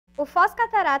O Foz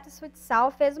Cataratas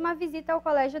Futsal fez uma visita ao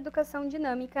Colégio Educação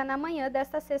Dinâmica na manhã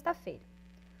desta sexta-feira.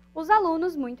 Os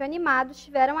alunos, muito animados,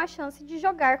 tiveram a chance de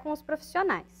jogar com os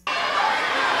profissionais.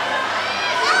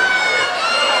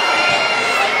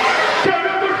 Cadê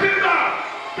a torcida?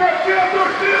 Cadê a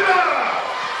torcida?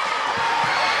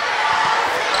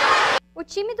 O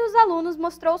time dos alunos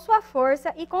mostrou sua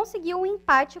força e conseguiu um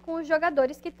empate com os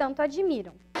jogadores que tanto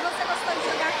admiram. Você gostou de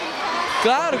jogar com o Foz?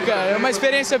 Claro, cara, é uma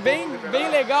experiência bem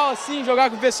legal assim,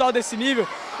 jogar com o pessoal desse nível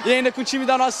e ainda com o time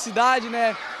da nossa cidade,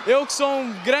 né? Eu que sou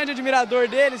um grande admirador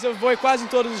deles, eu vou quase em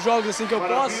todos os jogos assim que eu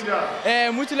posso.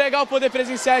 É muito legal poder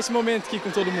presenciar esse momento aqui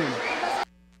com todo mundo.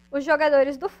 Os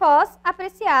jogadores do Foz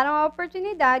apreciaram a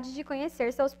oportunidade de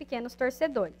conhecer seus pequenos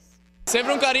torcedores.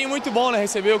 Sempre um carinho muito bom, né?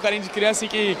 Receber o carinho de criança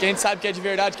que a gente sabe que é de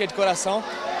verdade, que é de coração.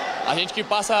 A gente que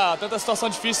passa tanta situação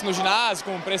difícil no ginásio,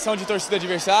 com pressão de torcida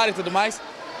adversária e tudo mais,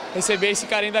 receber esse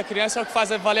carinho da criança é o que faz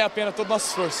valer a pena todo o nosso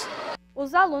esforço.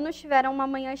 Os alunos tiveram uma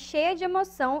manhã cheia de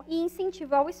emoção e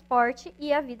incentivo ao esporte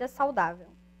e à vida saudável.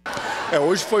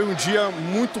 Hoje foi um dia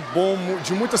muito bom,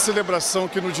 de muita celebração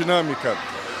aqui no Dinâmica.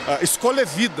 A escola é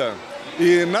vida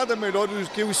e nada melhor do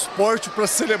que o esporte para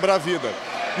celebrar a vida.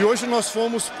 E hoje nós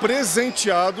fomos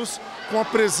presenteados com a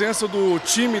presença do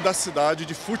time da cidade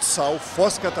de futsal,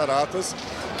 Foz Cataratas,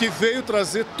 que veio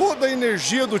trazer toda a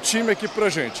energia do time aqui pra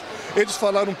gente. Eles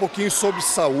falaram um pouquinho sobre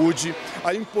saúde,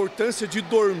 a importância de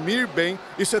dormir bem.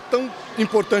 Isso é tão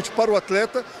importante para o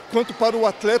atleta quanto para o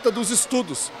atleta dos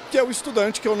estudos, que é o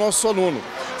estudante, que é o nosso aluno.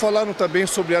 Falaram também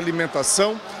sobre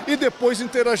alimentação e depois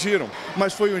interagiram.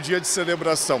 Mas foi um dia de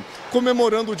celebração,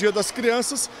 comemorando o Dia das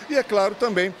Crianças e, é claro,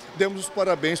 também demos os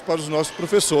parabéns para os nossos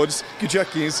professores, que dia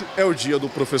 15 é o Dia do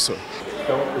Professor.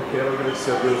 Então, eu quero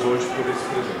agradecer a Deus hoje por esse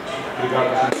presente.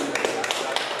 Obrigado.